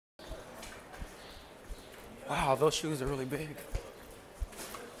Wow, those shoes are really big.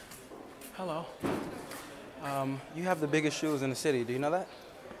 Hello. You have the biggest shoes in the city. Do you know that?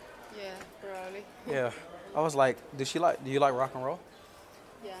 Yeah, probably. Yeah. I was like, do you like rock and roll?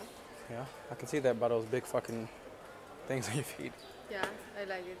 Yeah, Yeah. I can see that by those big fucking things on your feet. yeah, I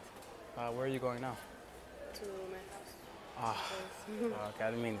like it. Where are you going now? To my house. Ah, Yes. okay. I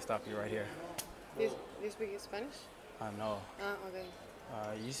didn't mean to stop you right here. This speak Spanish? I know. Ah, okay.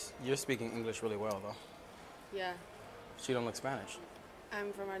 You're speaking English really well, though. Yeah, She don't look Spanish.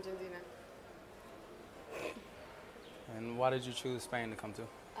 I'm from Argentina. And why did you choose Spain to come to?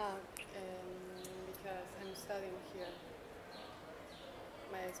 Because I'm studying here.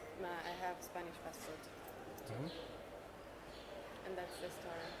 I have Spanish passport, Hmm. and that's the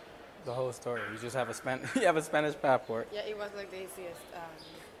story. The whole story. You just have you have a Spanish passport. Yeah, it was like the easiest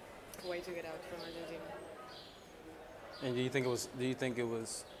way to get out from Argentina. And do you think it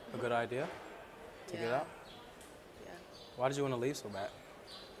was a good idea to get Yeah, out? yeah. Why did you want to leave so bad?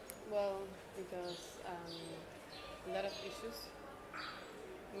 Well, because a lot of issues.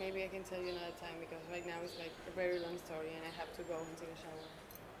 Maybe I can tell you another time because right now it's like a very long story and I have to go and take a shower.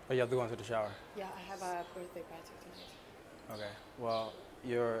 Oh, you have to go into the shower. Yeah, I have a birthday party tonight. Okay. Well,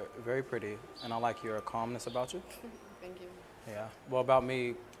 you're very pretty, and I like your calmness about you. Thank you. Yeah. Well, about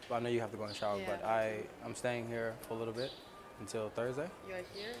me, I know you have to go in the shower, Yeah, but I'm staying here for a little bit until Thursday. You are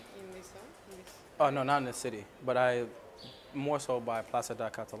here in this zone? In this... Oh no, not in the city, but I more so by Plaza da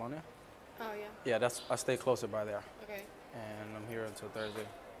Catalunya. Oh, yeah. Yeah, I stay closer by there, Okay. and I'm here until Thursday.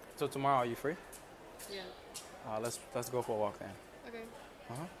 So tomorrow, are you free? Yeah. Let's go for a walk then. Okay.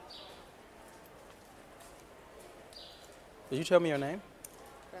 Uh-huh. Did you tell me your name?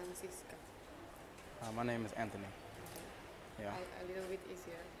 Francisca. My name is Anthony. Okay. Yeah. A little bit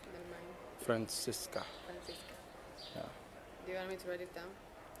easier than mine. Francisca. Francisca. Yeah. Do you want me to write it down?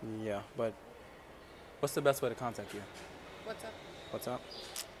 Yeah, but what's the best way to contact you? What's up? What's up?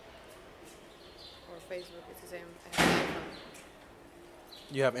 Or Facebook, it's the same. I have an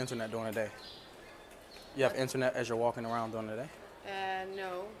iPhone. You have internet during the day. You have What? internet as you're walking around during the day?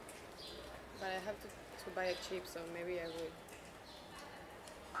 No. But I have to buy it cheap, so maybe I will.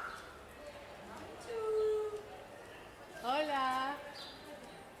 Hola.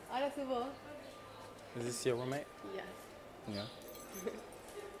 Hola, subo. Is this your roommate? Yes. Yeah.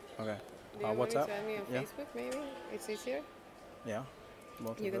 Okay. Do you What's want up? me to add me on Yeah. Facebook, maybe? It's easier. Yeah.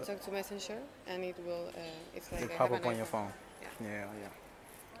 Both You of can it. talk to Messenger, and it will. It's like It I pop have up an on your iPhone. phone. Yeah. Yeah, yeah.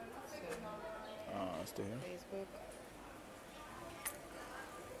 So, Let's do here. Facebook.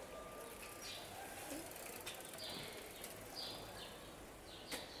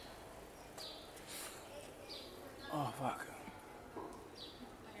 Oh fuck. Are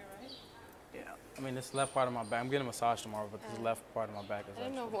you alright? Yeah. I mean, this left part of my back. I'm getting a massage tomorrow, but this left part of my back is I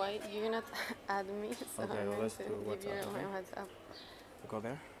don't know actually. why you're not add me, so Okay, I'm well, going let's to do give you WhatsApp, my okay? WhatsApp. Go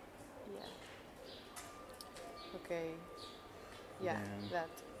there. Yeah. Okay. Yeah, Then- that.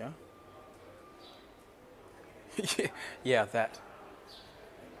 Yeah. Yeah, that.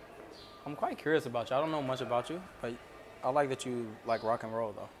 I'm quite curious about you. I don't know much about you, but I like that you like rock and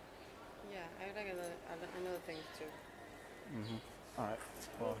roll, though. Yeah, I like another thing too. All right.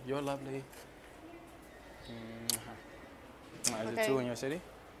 Well, you're lovely. Is it Okay. two in your city? Is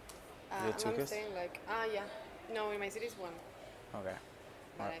it I'm Tucas? saying like, yeah. No, in my city is one. Okay.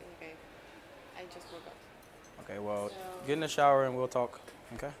 But Alright. okay. I just forgot. Okay. Well, So- get in the shower and we'll talk.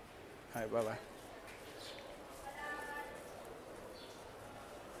 Okay. All right. Bye bye.